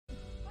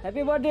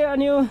Happy birthday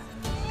on you.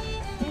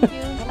 Thank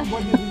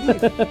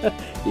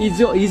you.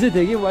 हिजो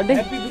थियो कि बर्थडे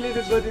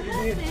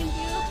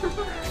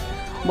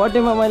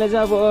बर्थडेमा मैले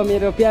चाहिँ अब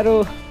मेरो प्यारो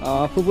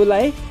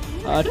फुपूलाई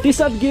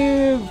टी-सर्ट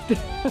गिफ्ट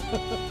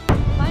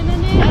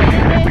फाइनली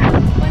अहिले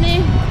पनि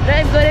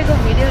ड्राइभ गरेको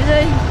भिडियो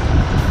चाहिँ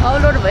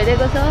अपलोड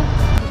भइरहेको छ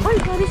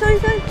सरी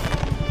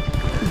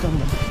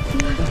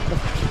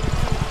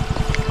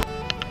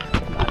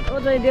बाटो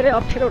चाहिँ धेरै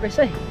अप्ठ्यारो रहेछ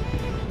है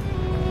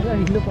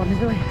हिँड्नु पर्ने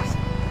चाहिँ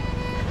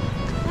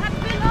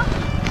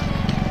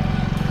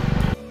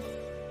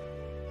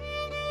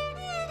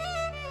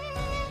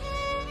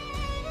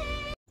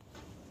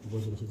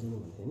बोजूले चाहिँ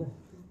भन्दैन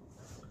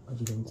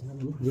अझै जान्छ नि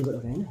लेबर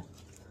होइन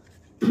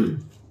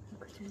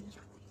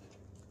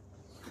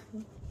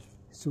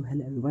सो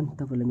हेलो एभ्रिवान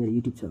तपाईँलाई मेरो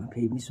युट्युब च्यानलमा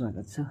फेरि पनि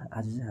स्वागत छ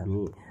आज चाहिँ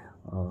हामी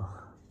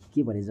के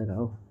भन्ने जग्गा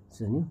हो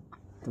सुन्यो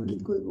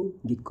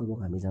गीतकोलबङ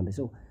हामी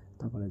जाँदैछौँ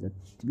तपाईँलाई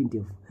जति पनि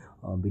त्यो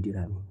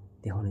भिडियोहरू हामी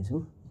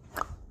देखाउनेछौँ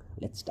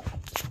लेट्स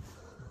स्टार्ट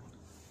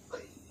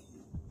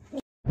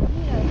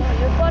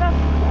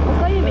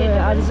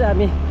आज चाहिँ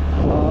हामी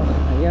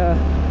यहाँ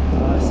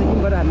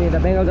सिक्किमबाट हामी यता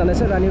बेङ्गाल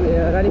जाँदैछौँ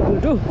रानीपुल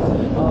टु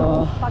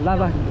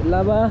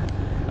लाभा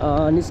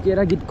निस्किएर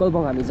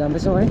गीतकोलबङ हामी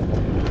जाँदैछौँ है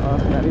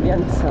हामी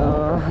बिहान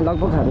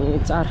लगभग हामी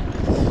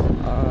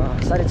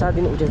 4:30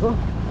 दिन उठेको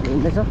हामी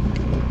हिँड्दैछौँ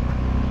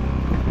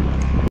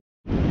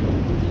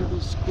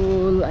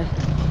स्कुल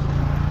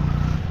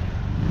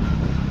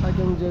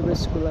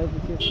स्कुल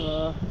आइपुगेको छ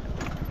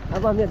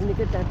अब हामी आज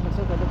निकै टाइम लाग्छ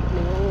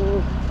गर्नुपर्ने हो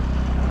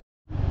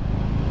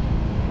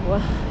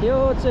वाह यो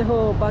चाहिँ हो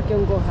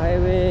पाक्योङको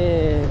highway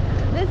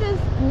This is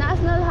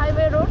National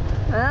Highway Road.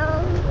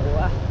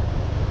 वाह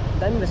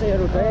दामी रहेछ यो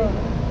रोड है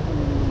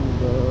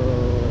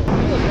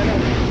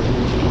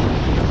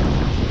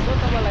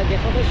तपाईँलाई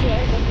देखाउँदैछु है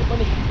जति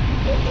पनि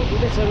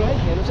विदेशहरू है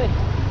हेर्नुहोस् है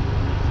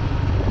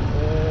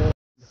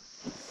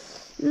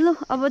ल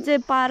अब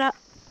चाहिँ पारा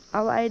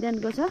अब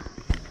आइरहनुको छ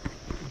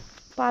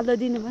पालो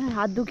दिनु भने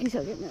हात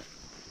दुखिसक्यो मेरो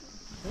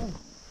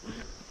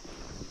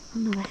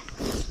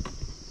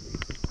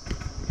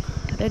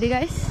रेडी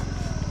गाइस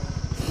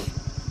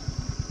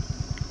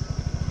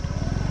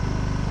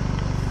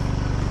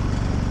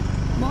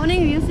मर्निङ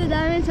भ्यू चाहिँ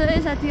दामी छ है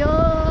साथी हो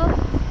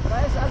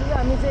गाइस आज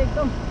हामी चाहिँ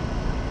एकदम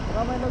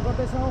रमाइलो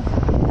गर्दैछौँ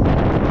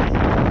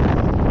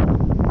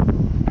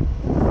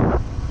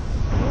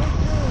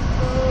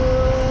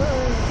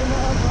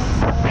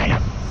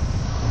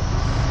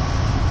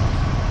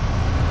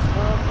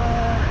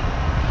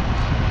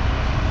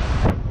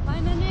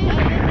फाइनली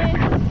अहिले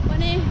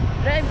पनि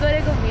ड्राइभ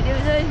गरेको भिडियो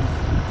चाहिँ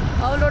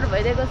अपलोड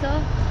भइरहेको छ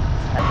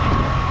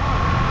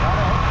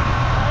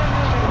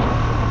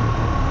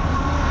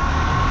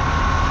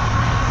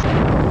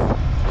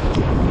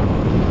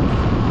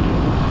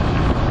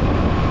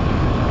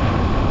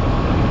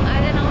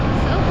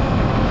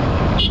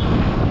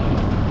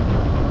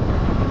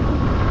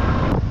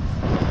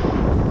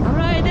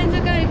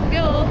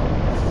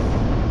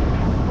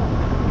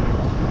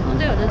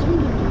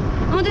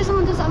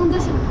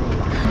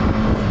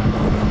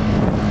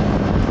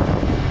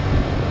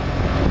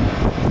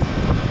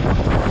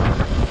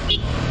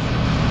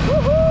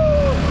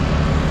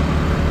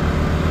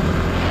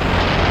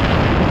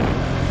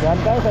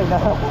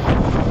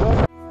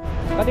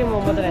कति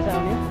मजा रहेछ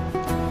हामी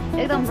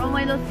एकदम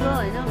रमाइलो छ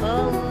होइन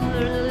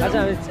आज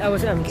अब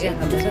चाहिँ हामी चिया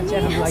खाँदैछ चिया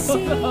खानु लागि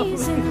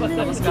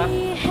नमस्कार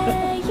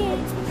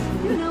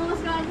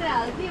नमस्कार चाहिँ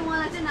हाल्थी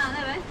मलाई चाहिँ नाना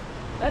भाइ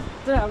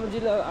हाम्रो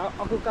जिल्ला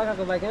अकु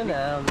काकाको बाइक होइन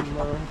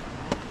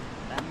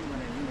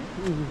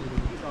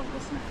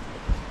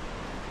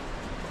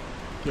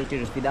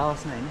केटीहरू फिदा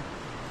होस् न होइन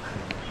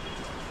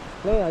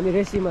ल हामी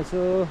रेसीमा छु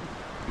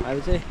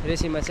हामी चाहिँ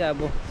रेसीमा चाहिँ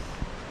अब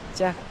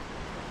चिया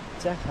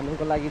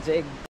खानुको लागि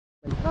चाहिँ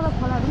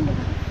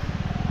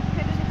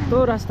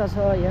यस्तो रास्ता छ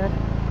यहाँ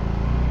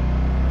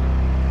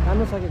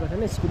खानु सकेको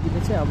छैन स्कुटीले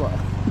चाहिँ अब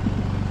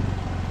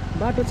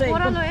बाटो चाहिँ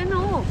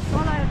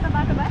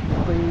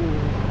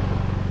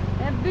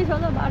हेभी छ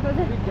त बाटो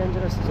चाहिँ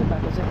डेन्जरस छ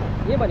बाटो चाहिँ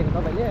के भनेको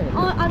तपाईँले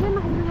अझै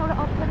माथि एउटा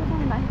अप्ठ्यारो छ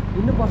नि भाइ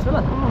हिँड्नुपर्छ ल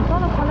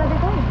तल खोला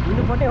देखाउ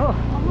हिँड्नुपर्ने हो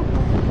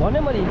भने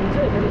मैले हिँड्छु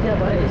है फेरि त्यहाँ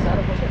भए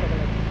साह्रो पर्छ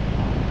तपाईँलाई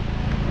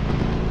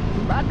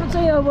बाटो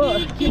चाहिँ अब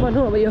के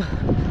भन्नु अब यो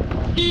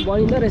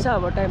बनिँदो रहेछ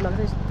अब टाइम लाग्छ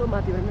यस्तो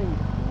माथिबाट नै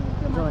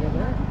झरेको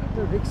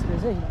त्यो रिक्स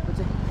रहेछ यिनीहरूको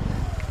चाहिँ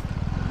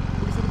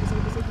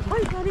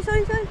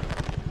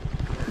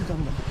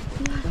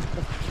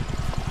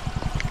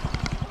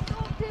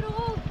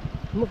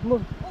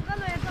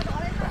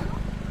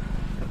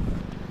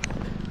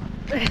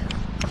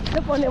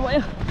पर्ने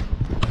भयो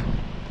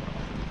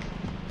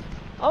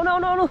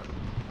आउनु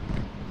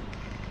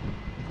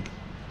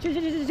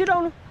छिटो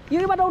आउनु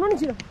यो बाटो आउनु नि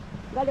छिटो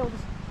गाडी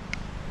आउँदैछ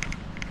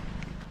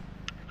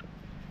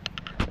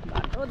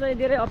बाटो चाहिँ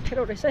धेरै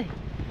अप्ठ्यारो रहेछ है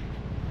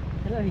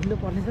हिँड्नु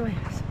पर्ने चाहिँ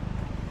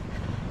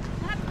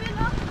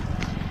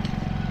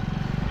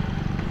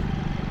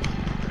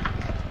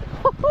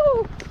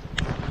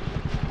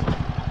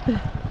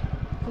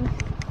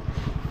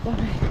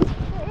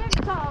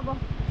अब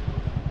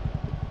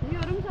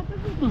योहरू पनि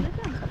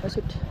सबै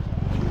सुट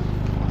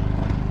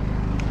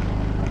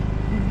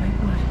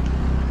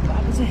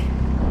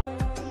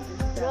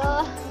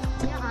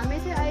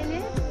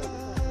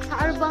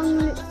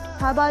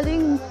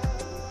साबालिङ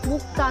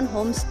मुक्तान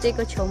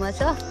होमस्टेको छेउमा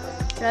छ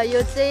र यो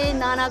चाहिँ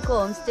नानाको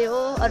होमस्टे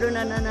हो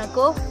अरुणा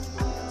नानाको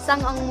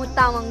साङअङमु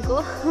तामाङको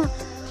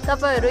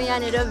तपाईहरु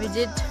यहाँनिर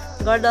भिजिट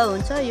गर्दा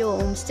हुन्छ यो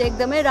होमस्टे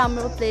एकदमै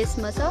राम्रो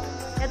प्लेसमा छ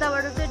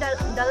यताबाट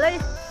चाहिँ डल्लै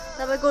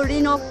तपाईको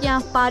रिनोक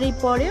यहाँ पारी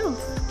पर्यो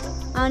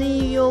अनि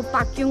यो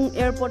पाक्योङ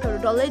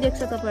एयरपोर्टहरु डल्लै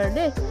देख्छ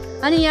तपाईहरुले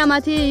अनि यहाँ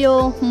माथि यो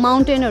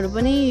माउन्टेनहरु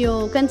पनि यो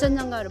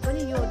कञ्चनजङ्घाहरु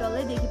पनि यो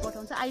डल्लै देखि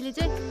पठाउँछ अहिले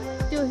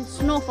चाहिँ त्यो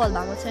स्नोफल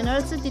भएको छैन र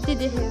चाहिँ त्यति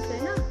देखेको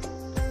छैन र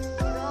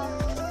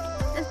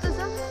यस्तो छ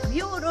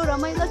भ्यूहरु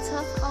रमाइलो छ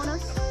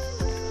आउनुहोस्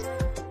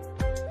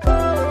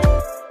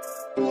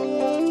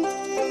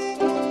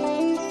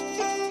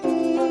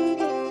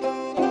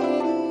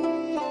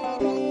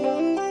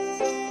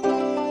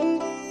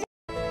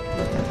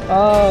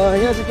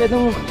यो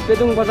चाहिँ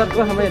पेदुङ बजारको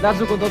हाम्रो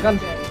दाजुको दोकान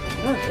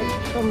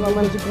एकदम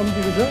रमाइलो चाहिँ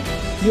कम्तीको छ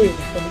यो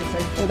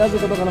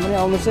दाजुको दोकानमा पनि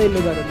आउनुहोस् है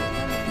लुगाहरू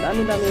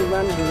दामी दामी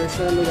ब्रान्डहरू रहेछ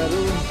लुगाहरू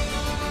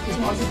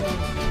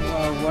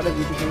वाट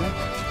ब्युटिफुल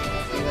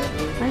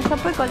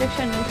सबै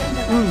कलेक्सन हुन्छ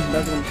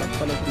दाजुको सब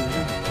कलेक्सन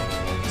हुन्छ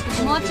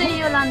म चाहिँ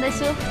यो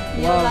लान्दैछु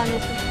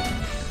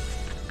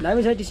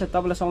दामी छ टी सर्ट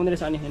तपाईँलाई सुहाउँदै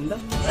रहेछ अनि होइन त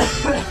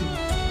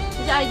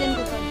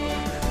आइडेनको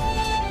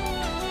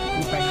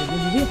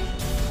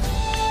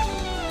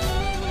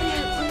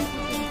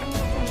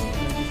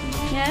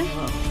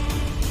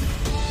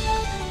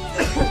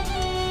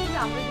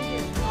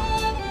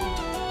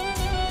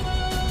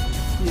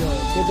यो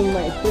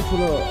पेदुङमा यत्रो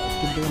ठुलो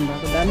दोकान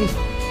भएको दामी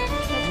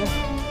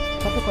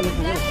सबै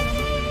कलेक्सन हो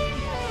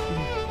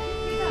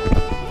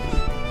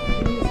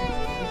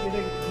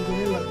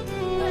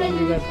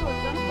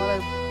मलाई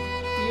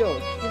यो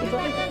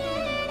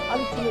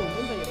अलिक ठुलो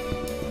हुन्छ नि त यो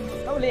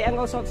तपाईँले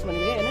एङ्गल सक्स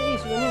भनेको होइन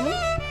यसो नि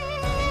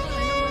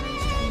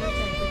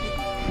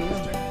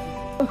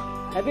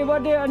ह्याप्पी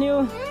बर्थडे अनि यो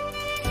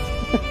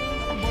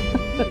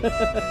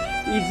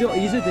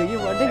हिजो थियो कि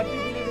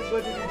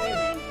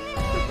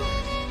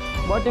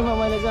बर्थडेमा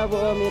मैले चाहिँ अब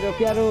मेरो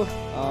प्यारो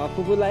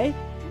फुपूलाई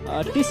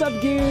टी सर्ट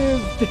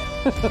गिफ्ट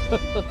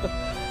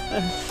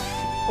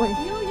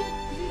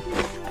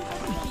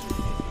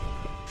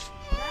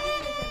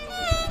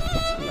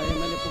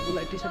मैले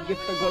फुपूलाई टी सर्ट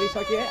गिफ्ट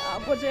गरिसकेँ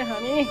अब चाहिँ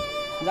हामी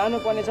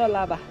जानुपर्ने छ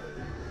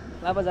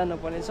लाभा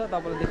जानुपर्ने छ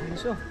तपाईँलाई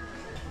देखाउँछु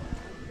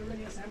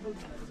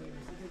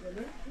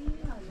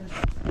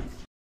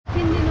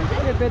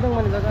पेदुङ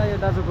भन्ने जग्गा यो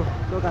दाजुको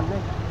दोकान नै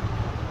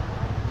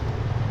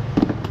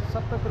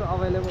सबै कुरो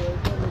अभाइलेबल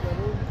रहेछ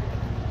लुगाहरू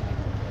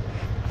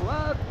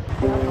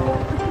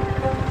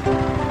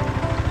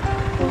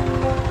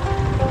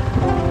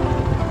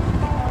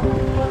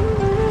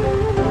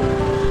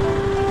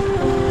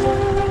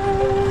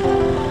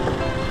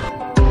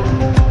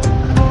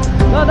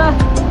दादा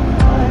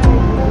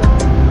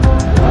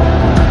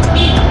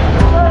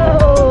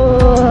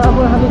अब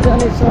हामी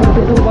जानेछौँ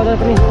पेदुङ बजार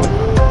पनि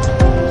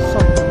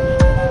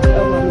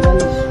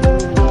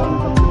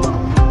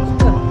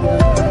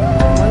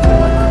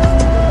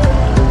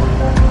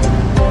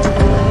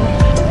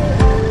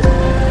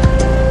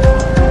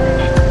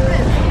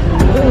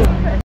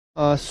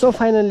सो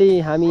फाइनली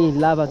हामी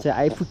लाभा चाहिँ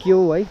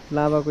आइपुग्यौँ है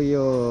लाभाको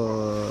यो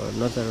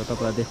नजारा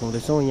तपाईँलाई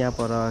देखाउँदैछौँ यहाँ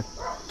पर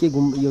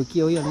यो के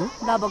हो यो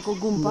लाभाको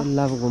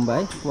गुम्बा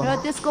है र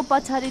त्यसको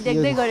पछाडि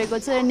देख्दै गरेको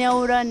चाहिँ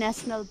नेउरा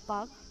नेसनल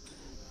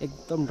पार्क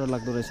एकदम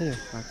डरलाग्दो रहेछ यो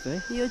पार्क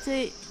चाहिँ यो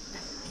चाहिँ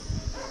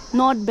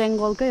नर्थ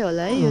बेङ्गलकै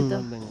होला है यो त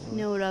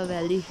नेउरा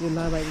भ्याली यो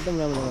लाभा एकदम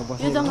राम्रो जग्गा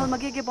बस्छ यो जङ्गलमा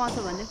के पाउँछ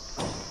भने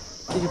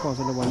के पाउँछ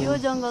भने यो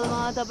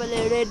जङ्गलमा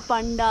तपाईँले रेड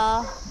पान्डा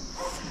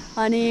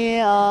अनि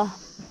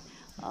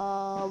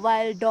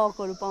वाइल्ड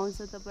डगहरू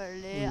पाउँछ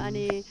तपाईँहरूले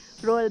अनि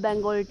रोयल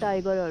बेङ्गल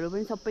टाइगरहरू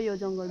पनि सबै यो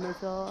जङ्गलमा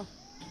छ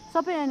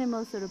सबै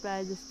एनिमल्सहरू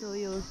प्रायः जस्तो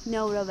यो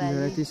नेउरा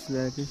भ्याली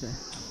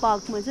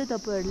पार्कमा चाहिँ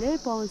तपाईँहरूले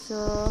पाउँछ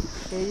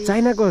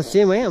चाइनाको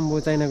सेम है हाम्रो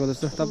चाइनाको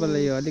जस्तो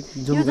तपाईँलाई यो अलिक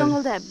यो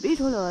जङ्गल त हेभी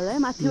ठुलो होला है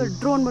माथिबाट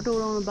ड्रोनबाट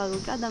उडाउनु पाएको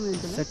क्या दामी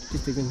हुन्छ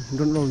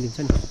ड्रोन उडाउनु दिन्छ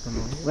नि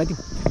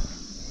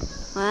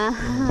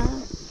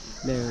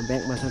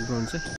ब्याङ्कमा छ ड्रोन चाहिँ